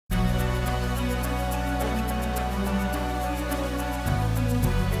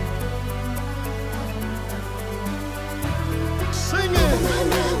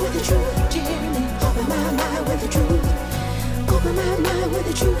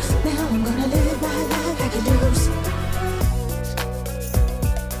the truth. Now I'm gonna live my life like it does.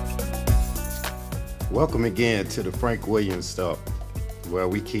 Welcome again to the Frank Williams Show, where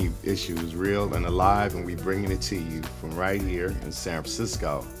we keep issues real and alive, and we bringing it to you from right here in San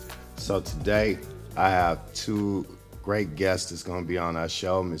Francisco. So today I have two great guests that's going to be on our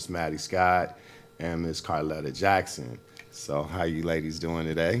show, Miss Mattie Scott and Miss Carletta Jackson. So how you ladies doing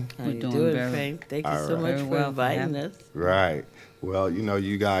today? How you doing, Frank? Thank you so much for inviting us. Right. Well, you know,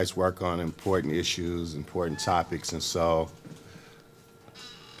 you guys work on important issues, important topics, and so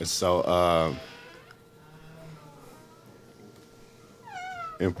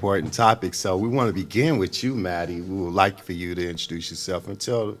important topics. So we want to begin with you, Mattie. We would like for you to introduce yourself and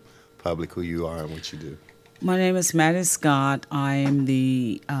tell the public who you are and what you do. My name is Mattie Scott. I am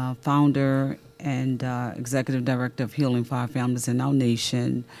the founder and executive director of Healing for Our Families in Our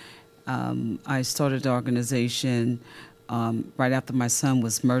Nation. I started the organization right after my son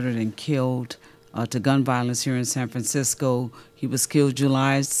was murdered and killed to gun violence here in San Francisco. He was killed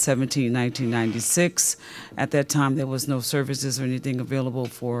July 17, 1996. At that time, there was no services or anything available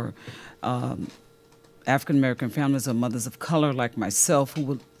for African-American families or mothers of color like myself who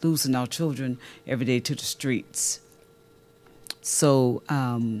were losing our children every day to the streets. So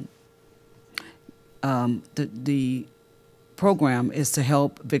the program is to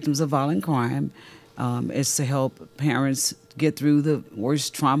help victims of violent crime. It's to help parents get through the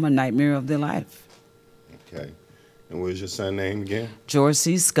worst trauma nightmare of their life. Okay. And what is your son's name again? George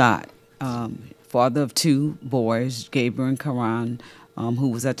C. Scott, father of two boys, Gabriel and Karan, who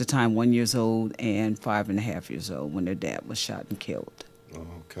was at the time 1 year old and 5.5 years old when their dad was shot and killed.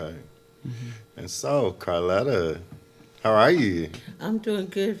 Okay. And so, Carletta, how are you? I'm doing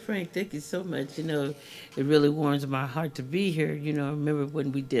good, Frank. Thank you so much. You know, it really warms my heart to be here. You know, I remember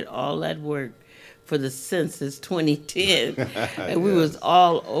when we did all that work for the census 2010, and we was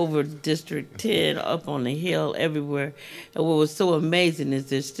all over District 10, up on the hill, everywhere. And what was so amazing is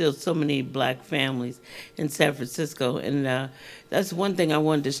there's still so many black families in San Francisco. And that's one thing I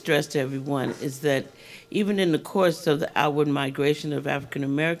wanted to stress to everyone, is that even in the course of the outward migration of African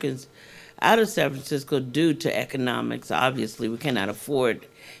Americans out of San Francisco due to economics, obviously we cannot afford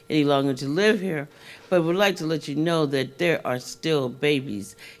any longer to live here, but we'd like to let you know that there are still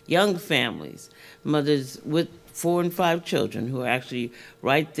babies, young families, mothers with 4 and 5 children who are actually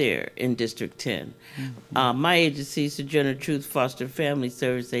right there in District 10. My agency, Sojourner Truth Foster Family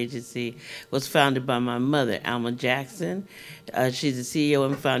Service Agency, was founded by my mother, Alma Jackson. She's the CEO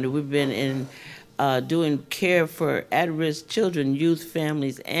and founder. We've been in doing care for at-risk children, youth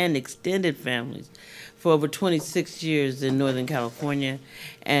families, and extended families for over 26 years in Northern California.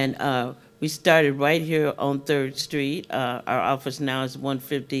 And we started right here on 3rd Street. Our office now is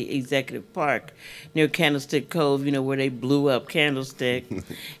 150 Executive Park near Candlestick Cove, you know, where they blew up Candlestick.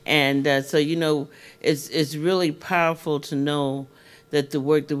 And so, you know, it's really powerful to know that the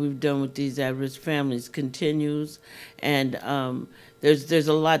work that we've done with these at-risk families continues. And there's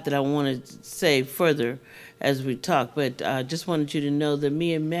a lot that I want to say further as we talk, but I just wanted you to know that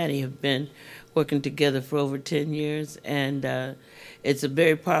me and Mattie have been working together for over 10 years, and it's a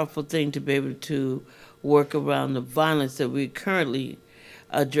very powerful thing to be able to work around the violence that we're currently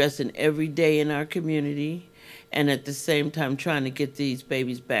addressing every day in our community, and at the same time trying to get these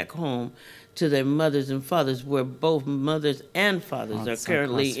babies back home to their mothers and fathers, where both mothers and fathers are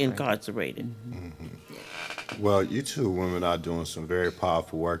currently incarcerated. Well, you two women are doing some very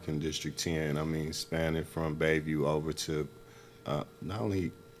powerful work in District 10. I mean, spanning from Bayview over to not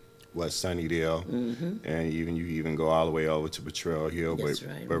only Sunnydale, and you even go all the way over to Potrero Hill, but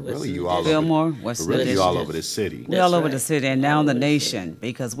really you all Fillmore, over the city. We're all over the city, and now the nation,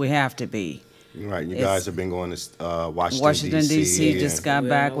 because we have to be. Right, you guys have been going to Washington, D.C. just got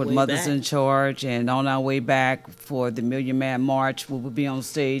back with Mothers in Charge, and on our way back for the Million Man March, we will be on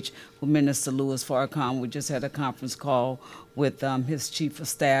stage with Minister Louis Farrakhan. We just had a conference call with his chief of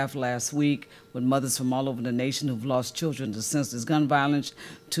staff last week with mothers from all over the nation who've lost children to senseless gun violence,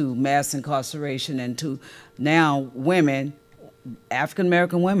 to mass incarceration, and to now women.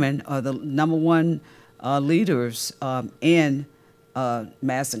 African-American women are the #1 leaders in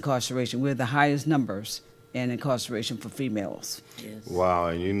mass incarceration. We're the highest numbers in incarceration for females. Yes. Wow,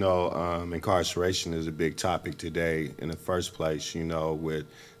 and you know, incarceration is a big topic today in the first place, you know, with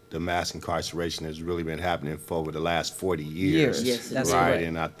the mass incarceration has really been happening for over the last 40 years. Yes, that's right. right.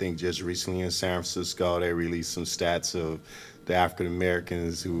 And I think just recently in San Francisco, they released some stats of the African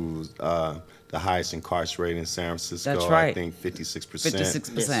Americans who the highest incarcerated in San Francisco. That's right. I think 56%.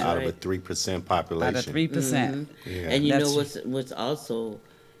 56%. Out of a 3% population. Out of 3%. Yeah. And you know what's also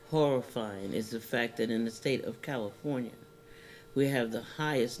horrifying is the fact that in the state of California, we have the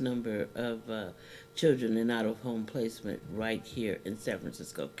highest number of children in out-of-home placement right here in San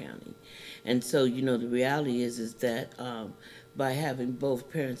Francisco County. And so, you know, the reality is that by having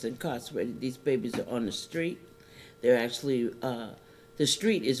both parents incarcerated, these babies are on the street. They're actually, the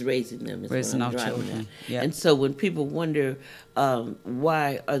street is raising them. Raising our children. Yep. And so when people wonder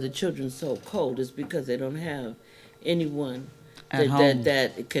why are the children so cold, it's because they don't have anyone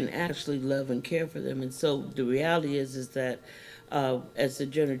that can actually love and care for them. And so the reality is that as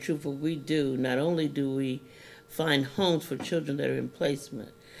Sojourner Truth, what we do, not only do we find homes for children that are in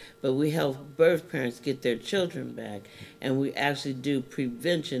placement, but we help birth parents get their children back, and we actually do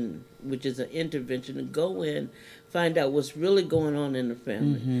prevention, which is an intervention to go in, find out what's really going on in the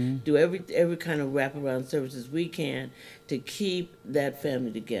family, do every kind of wraparound services we can to keep that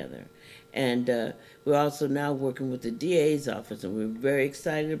family together. And we're also now working with the DA's office, and we're very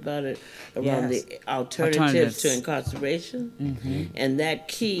excited about it, around the alternatives to incarceration. And that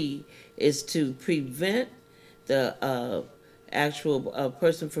key is to prevent the actual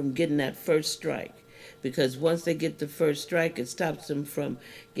person from getting that first strike. Because once they get the first strike, it stops them from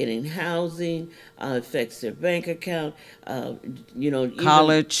getting housing, affects their bank account, you know,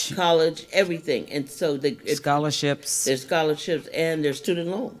 college, everything. And so scholarships. Their scholarships and their student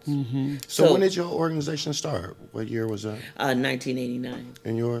loans. So when did your organization start? What year was that? 1989.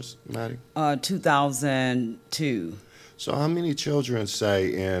 And yours, Mattie? 2002. So how many children,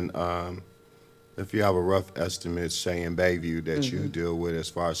 say, in, if you have a rough estimate, say in Bayview that you deal with as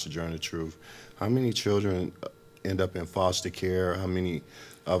far as Sojourner Truth, how many children end up in foster care? How many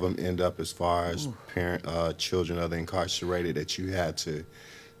of them end up as far as children of the incarcerated that you had to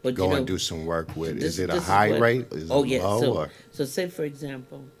go and do some work with? Is it a high rate? Is it low? So say, for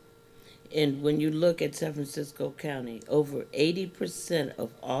example, and when you look at San Francisco County, over 80%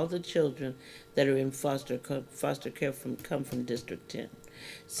 of all the children that are in foster care come from District 10.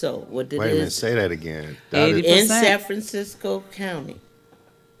 So what it is... Wait a minute, say that again. 80%? In San Francisco County,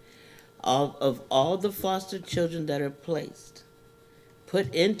 of all the foster children that are put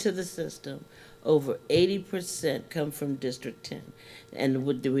into the system, over 80% come from District 10. And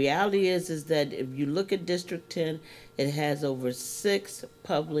what the reality is that if you look at District 10, it has over 6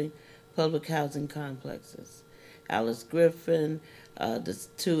 public housing complexes. Alice Griffin, the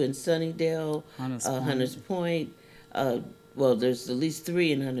 2 in Sunnydale, Hunters Point. Well, there's at least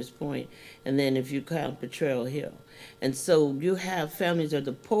 3 in Hunters Point, and then if you count Potrero Hill. And so you have families that are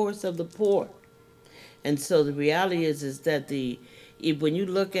the poorest of the poor. And so the reality is that when you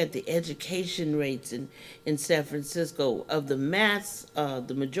look at the education rates in San Francisco, of the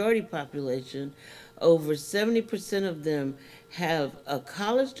the majority population, over 70% of them have a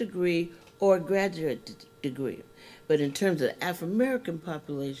college degree or a graduate degree. But in terms of the Afro-American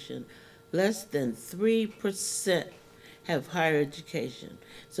population, less than 3% have higher education.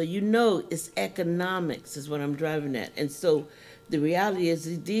 So you know it's economics is what I'm driving at. And so the reality is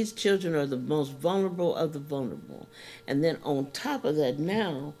that these children are the most vulnerable of the vulnerable. And then on top of that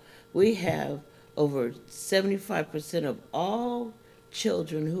now, we have over 75% of all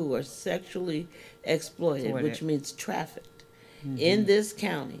children who are sexually exploited, which means trafficked. In this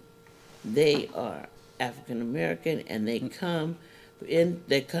county, they are African American, and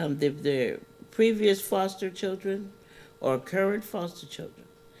they're previous foster children or current foster children.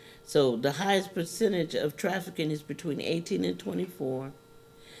 So the highest percentage of trafficking is between 18 and 24.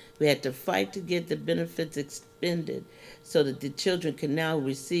 We had to fight to get the benefits expended so that the children can now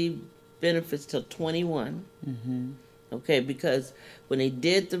receive benefits till 21. Okay, because when they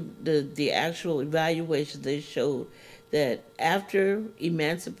did the actual evaluation, they showed that after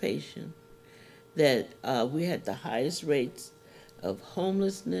emancipation, that we had the highest rates of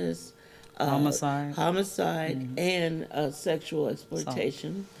homelessness, homicide, and sexual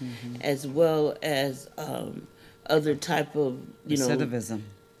exploitation, as well as other type of recidivism.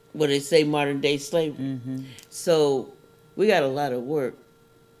 What they say, modern day slavery. So we got a lot of work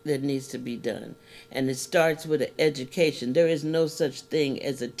that needs to be done, and it starts with an education. There is no such thing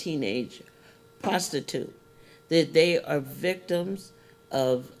as a teenage prostitute. That they are victims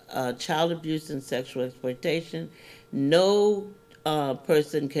of child abuse and sexual exploitation. No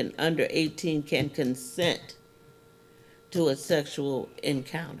person under 18 can consent to a sexual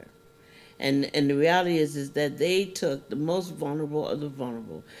encounter. And the reality is that they took the most vulnerable of the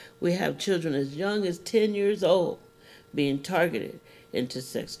vulnerable. We have children as young as 10 years old being targeted into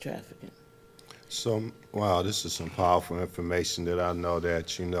sex trafficking. So, wow, this is some powerful information that I know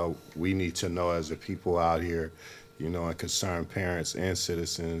that, we need to know as a people out here, and concerned parents and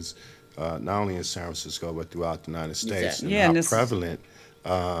citizens, not only in San Francisco, but throughout the United States, Exactly. and how prevalent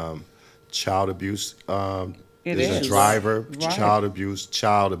child abuse It There's a is. driver, Right. child abuse,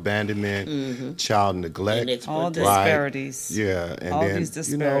 child abandonment, child neglect. And All exploitation. disparities. Yeah, and All then these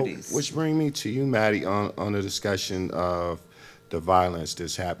disparities. which bring me to you, Mattie, on the discussion of the violence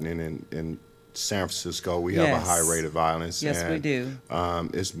that's happening in San Francisco. We have a Yes. high rate of violence. Yes, we and, do.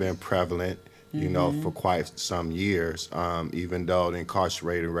 It's been prevalent, for quite some years. Even though the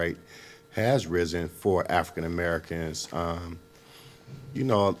incarcerated rate has risen for African Americans.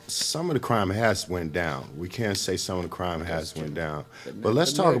 Some of the crime has went down. We can't say some of the crime has went down. But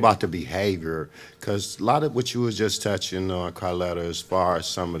let's talk about the behavior, because a lot of what you was just touching on, Carletta, as far as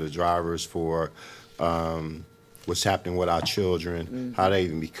some of the drivers for what's happening with our children, how they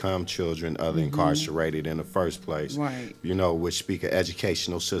even become children of the incarcerated in the first place. Right. Which speak of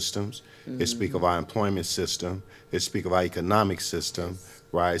educational systems, it speak of our employment system, it speak of our economic system,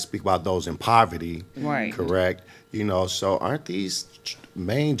 right? It speak about those in poverty, Right. correct? So aren't these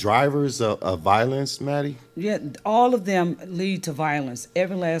main drivers of violence, Mattie? Yeah, all of them lead to violence.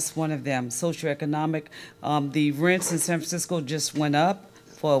 Every last one of them. Socioeconomic. The rents in San Francisco just went up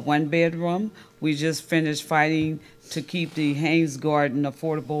for a one-bedroom. We just finished fighting to keep the Haynes Garden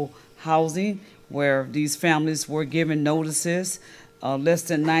affordable housing, where these families were given notices less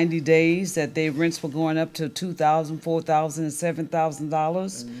than 90 days that their rents were going up to $2,000, $4,000, and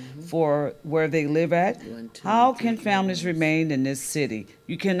 $7,000 for where they live at. One, two, How three can families families. remain in this city?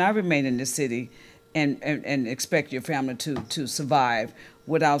 You cannot remain in this city and expect your family to survive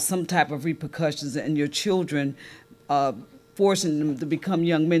without some type of repercussions and your children forcing them to become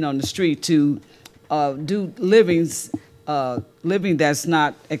young men on the street to do living that's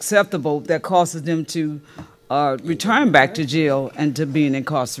not acceptable, that causes them to return back to jail and to being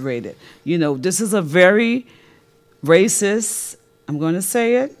incarcerated. This is a very racist, I'm going to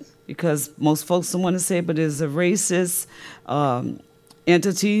say it because most folks don't want to say it, but it's a racist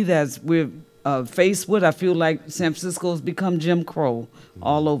entity that we're faced with. I feel like San Francisco has become Jim Crow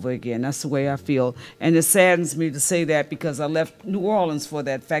all over again. That's the way I feel. And it saddens me to say that because I left New Orleans for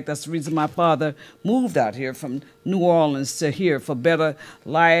that fact. That's the reason my father moved out here from New Orleans to here, for better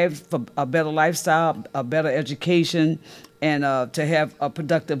lives, for a better lifestyle, a better education, and to have a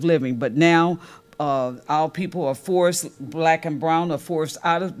productive living. But now our people are forced, black and brown,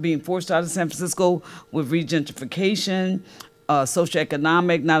 are being forced out of San Francisco with regentrification,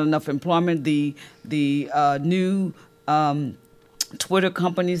 socioeconomic, not enough employment. The new Twitter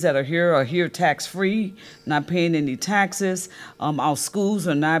companies that are here tax-free, not paying any taxes. Our schools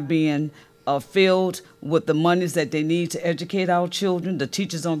are not being filled with the monies that they need to educate our children. The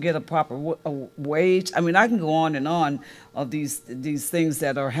teachers don't get a proper wage. I mean, I can go on and on of these things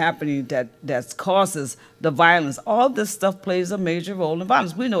that are happening that causes the violence. All this stuff plays a major role in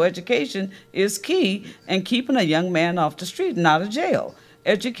violence. We know education is key in keeping a young man off the street and out of jail.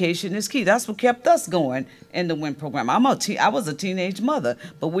 Education is key. That's what kept us going in the WIN program. I was a teenage mother,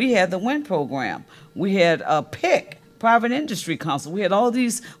 but we had the WIN program. We had a PIC, Private Industry Council. We had all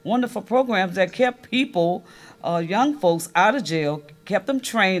these wonderful programs that kept people, young folks, out of jail, kept them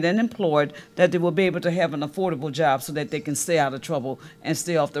trained and employed, that they will be able to have an affordable job so that they can stay out of trouble and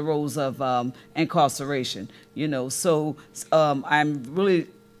stay off the roads of incarceration. So I'm really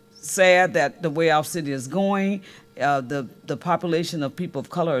sad that the way our city is going. The population of people of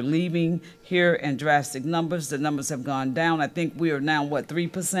color are leaving here in drastic numbers. The numbers have gone down. I think we are now, 3%?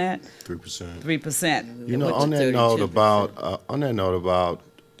 3%. 3%. On that note about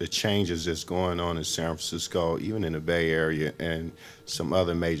the changes that's going on in San Francisco, even in the Bay Area and some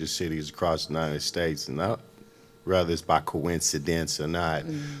other major cities across the United States, and whether it's by coincidence or not,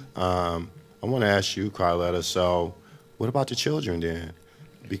 I want to ask you, Carletta, so what about the children then?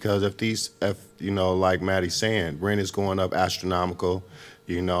 Because if like Mattie's saying, rent is going up astronomical,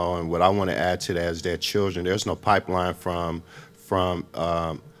 and what I want to add to that is that children, there's no pipeline from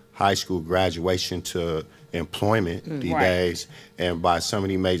high school graduation to employment these days. And by some of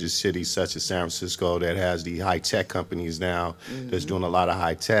the major cities such as San Francisco that has the high-tech companies now that's doing a lot of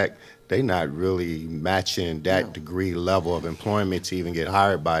high-tech, they're not really matching that degree level of employment to even get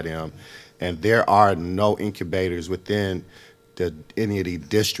hired by them. And there are no incubators within any of the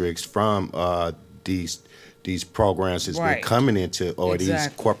districts from these programs that's been coming into, or these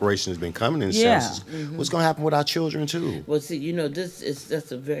corporations been coming in. Yeah. What's going to happen with our children too? Well, see,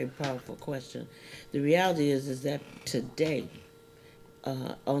 that's a very powerful question. The reality is that today,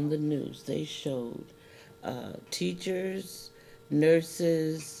 on the news, they showed teachers,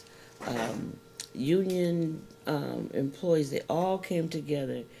 nurses, union employees. They all came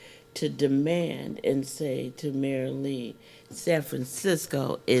together to demand and say to Mayor Lee, San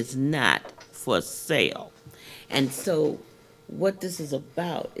Francisco is not for sale. And so what this is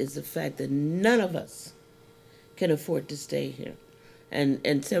about is the fact that none of us can afford to stay here. And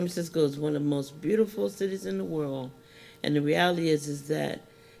San Francisco is one of the most beautiful cities in the world. And the reality is that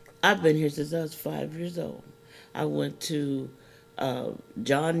I've been here since I was 5 years old. I went to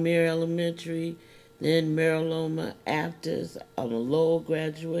John Muir Elementary, then Mariloma Aptos. I'm a Lowell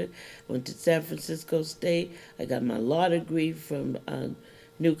graduate. I went to San Francisco State. I got my law degree from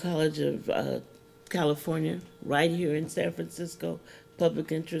New College of California, right here in San Francisco,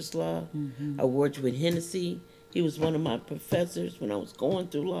 public interest law. I worked with Hennessy. He was one of my professors when I was going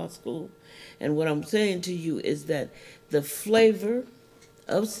through law school. And what I'm saying to you is that the flavor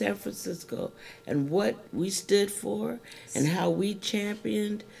of San Francisco and what we stood for and how we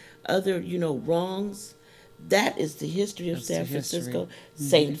championed other, wrongs, that is the history of San Francisco,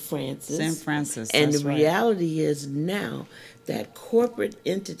 St. Francis. St. Francis, and that's the reality is now that corporate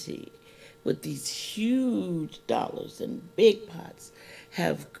entity with these huge dollars and big pots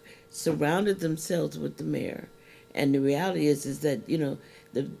have surrounded themselves with the mayor. And the reality is that,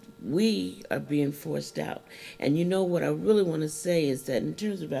 we are being forced out. And what I really want to say is that in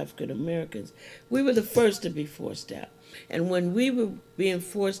terms of African Americans, we were the first to be forced out. And when we were being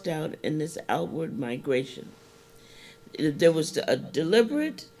forced out in this outward migration, there was a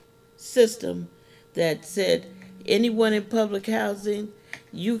deliberate system that said anyone in public housing,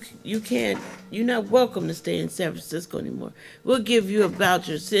 you're not welcome to stay in San Francisco anymore. We'll give you a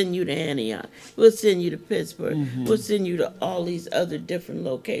voucher, send you to Antioch. We'll send you to Pittsburgh. We'll send you to all these other different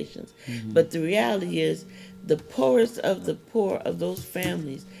locations. But the reality is the poorest of the poor of those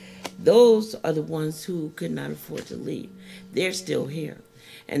families, those are the ones who could not afford to leave. They're still here.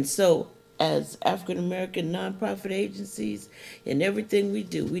 And so as African American nonprofit agencies, in everything we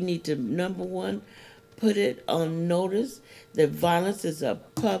do, we need to, number one, put it on notice that violence is a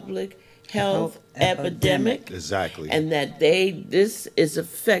public health epidemic. Exactly. And that this is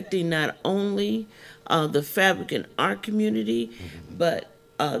affecting not only the fabric and art community, but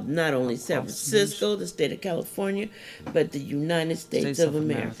not only San Francisco, the state of California, but the United States of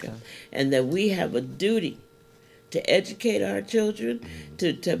America. And that we have a duty to educate our children,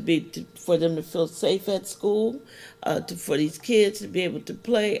 for them to feel safe at school, for these kids to be able to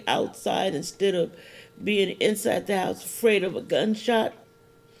play outside instead of being inside the house afraid of a gunshot.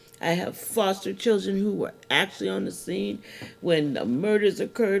 I have foster children who were actually on the scene when the murders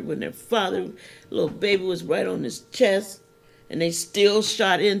occurred, when their little baby was right on his chest, and they still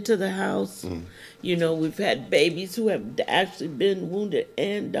shot into the house. We've had babies who have actually been wounded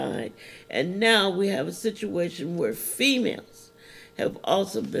and died. And now we have a situation where females have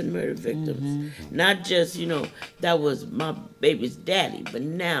also been murder victims. Not just, that was my baby's daddy, but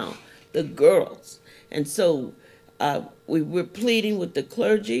now the girls. And so we're pleading with the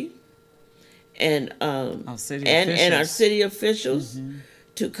clergy and our city officials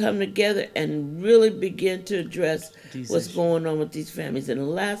to come together and really begin to address what's going on with these families. And the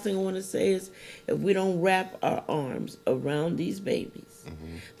last thing I want to say is, if we don't wrap our arms around these babies,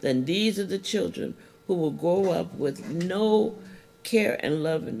 then these are the children who will grow up with no care and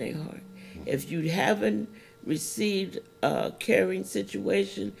love in their heart. If you haven't received a caring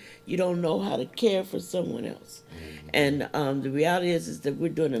situation, you don't know how to care for someone else. And the reality is that we're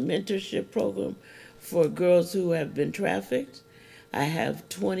doing a mentorship program for girls who have been trafficked. I have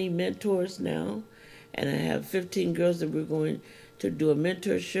 20 mentors now, and I have 15 girls that we're going to do a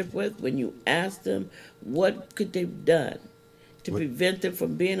mentorship with. When you ask them what could they've done to prevent them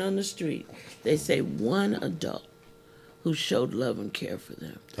from being on the street, they say one adult who showed love and care for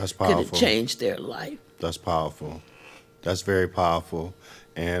them. That's powerful. Could have changed their life. That's powerful. That's very powerful.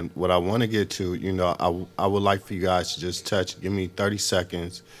 And what I want to get to, I would like for you guys to just give me 30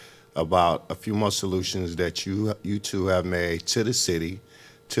 seconds about a few more solutions that you two have made to the city,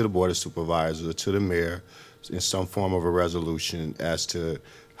 to the Board of Supervisors, or to the mayor in some form of a resolution as to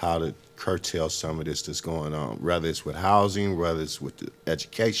how to curtail some of this that's going on, whether it's with housing, whether it's with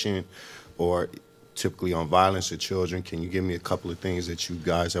education, or typically on violence of children. Can you give me a couple of things that you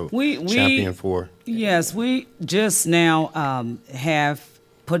guys have championed for? Yes, we just now have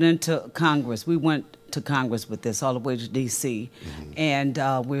put into Congress. We went to Congress with this all the way to D.C. And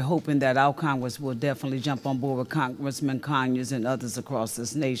we're hoping that our Congress will definitely jump on board with Congressman Conyers and others across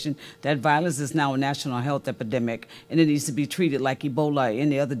this nation. That violence is now a national health epidemic, and it needs to be treated like Ebola or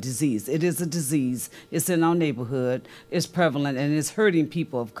any other disease. It is a disease. It's in our neighborhood. It's prevalent, and it's hurting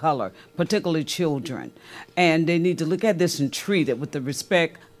people of color, particularly children. And they need to look at this and treat it with the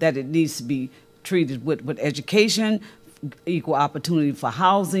respect that it needs to be treated with education, equal opportunity for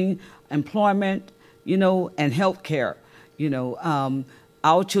housing, employment, and health care.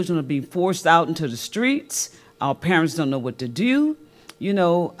 Our children are being forced out into the streets. Our parents don't know what to do.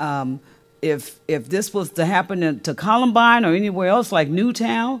 if this was to happen to Columbine or anywhere else like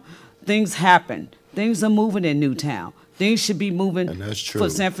Newtown, things happen. Things are moving in Newtown. Things should be moving And that's for true.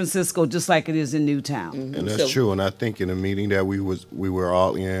 San Francisco just like it is in Newtown. And that's true. And I think in a meeting that we were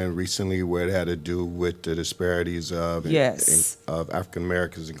all in recently, where it had to do with the disparities of Yes. of African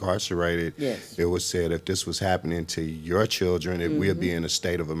Americans incarcerated, Yes. it was said if this was happening to your children, it would be in a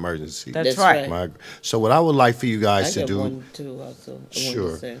state of emergency. That's That's right. right. So what I would like for you I guys to got do. one too. Also, I wanted to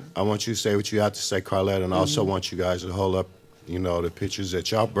Sure. say. I want you to say what you have to say, Carletta, and I also want you guys to hold up, the pictures that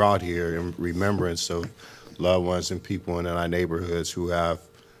y'all brought here in remembrance of loved ones and people in our neighborhoods who have,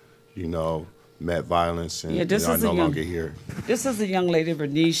 met violence and Yeah, this are is no a young- longer here. This is a young lady,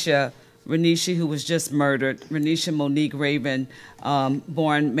 Renisha, who was just murdered. Renisha Monique Raven,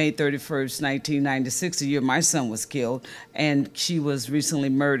 born May 31st, 1996, the year my son was killed. And she was recently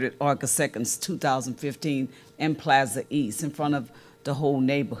murdered August 2nd, 2015, in Plaza East, in front of the whole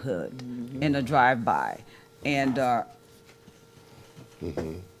neighborhood, in a drive-by. And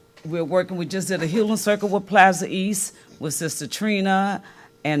we're working, we just did a healing circle with Plaza East with Sister Trina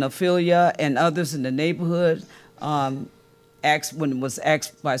and Ophelia and others in the neighborhood. When it was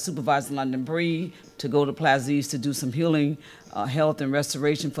asked by Supervisor London Bree to go to Plaza East to do some healing, health and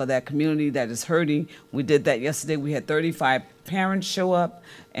restoration for that community that is hurting. We did that yesterday. We had 35 parents show up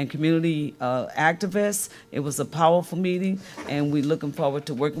and community activists. It was a powerful meeting, and we're looking forward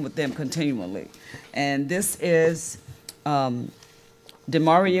to working with them continually. And this is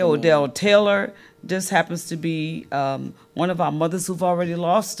Demario Odell Taylor. This happens to be one of our mothers who've already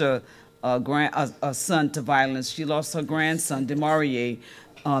lost a son to violence. She lost her grandson, Demarie,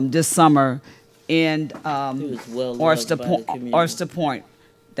 this summer in He was well loved by the community. Oyster Point.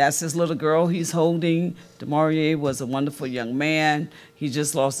 That's his little girl he's holding. Demarie was a wonderful young man. He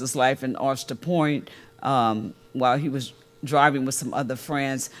just lost his life in Oyster Point while he was driving with some other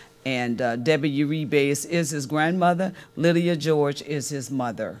friends. And Debbie Uribe is his grandmother. Lydia George is his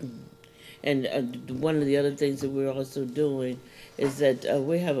mother. And one of the other things that we're also doing is that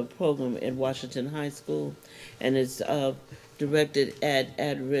we have a program at Washington High School, and it's directed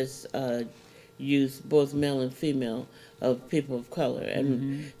at risk youth, both male and female, of people of color.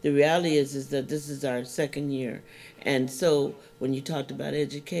 And the reality is that this is our second year. And so when you talked about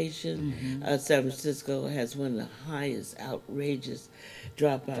education, San Francisco has one of the highest outrageous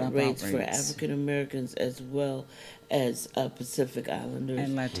dropout rates for African Americans as well as Pacific Islanders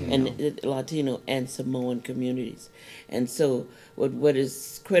And Latino. and Latino and Samoan communities. And so what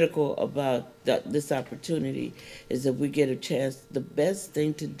is critical about this opportunity is that we get a chance. The best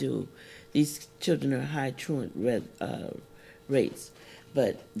thing to do, these children are high truant rates,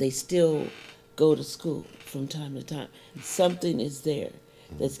 but they still go to school from time to time. Something is there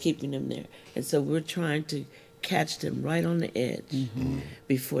that's keeping them there. And so we're trying to catch them right on the edge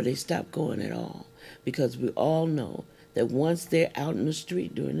before they stop going at all. Because we all know that once they're out in the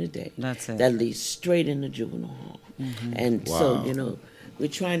street during the day, That's it. that leads straight into juvenile hall. And so, Wow. we're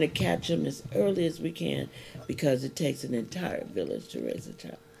trying to catch them as early as we can because it takes an entire village to raise a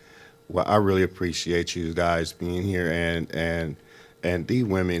child. Well, I really appreciate you guys being here, and these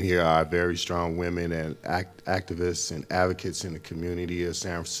women here are very strong women and activists and advocates in the community of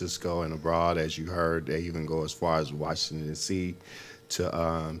San Francisco and abroad. As you heard, they even go as far as Washington, D.C.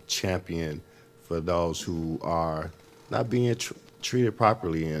 to champion for those who are not being treated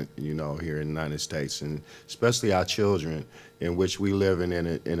properly in, here in the United States, and especially our children, in which we live in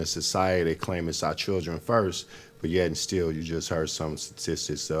a society that claims it's our children first, but yet and still, you just heard some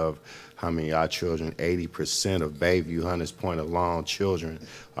statistics of how many of our children, 80% of Bayview, Hunters Point alone children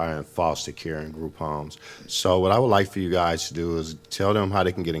are in foster care and group homes. So what I would like for you guys to do is tell them how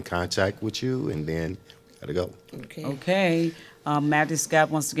they can get in contact with you, and then we gotta go. Okay. Okay. Mattie Scott,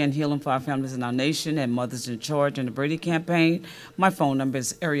 once again, Healing for Our Families in Our Nation and Mothers in Charge in the Brady campaign. My phone number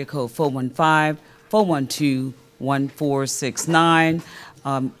is area code 415-412-1469.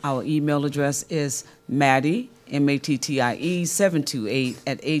 Our email address is Mattie, Mattie 728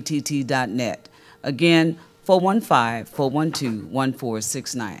 @att.net. Again,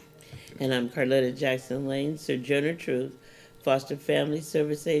 415-412-1469. And I'm Carletta Jackson Lane, Sojourner Truth, Foster Family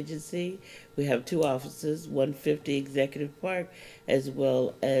Service Agency. We have 2 offices, 150 Executive Park, as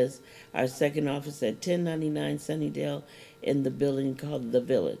well as our second office at 1099 Sunnydale in the building called The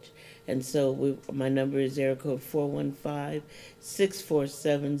Village. And so my number is area code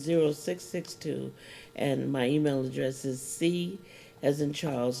 415-647-0662. And my email address is C as in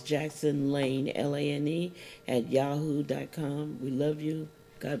Charles Jackson Lane, LANE, @yahoo.com. We love you.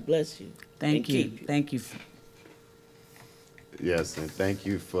 God bless you. Thank and you. keep you. Thank you. Yes, and thank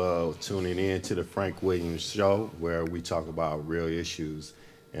you for tuning in to the Frank Williams Show, where we talk about real issues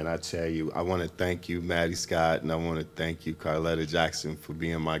And I tell you, I want to thank you, Mattie Scott, and I want to thank you, Carletta Jackson, for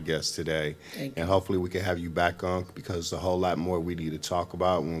being my guest today. Thank and hopefully we can have you back on, because there's a whole lot more we need to talk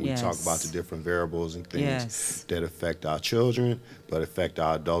about when we Yes. talk about the different variables and things Yes. that affect our children, but affect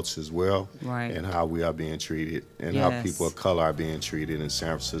our adults as well, Right. and how we are being treated, and how Yes. people of color are being treated in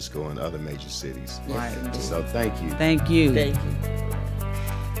San Francisco and other major cities. Right. So thank you. Thank you. Thank you.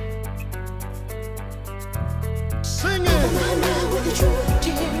 Sing Open it! my mind with the truth,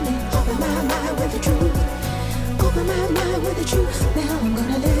 Jeremy. Open my mind with the truth. Open my mind with the truth. Now I'm gonna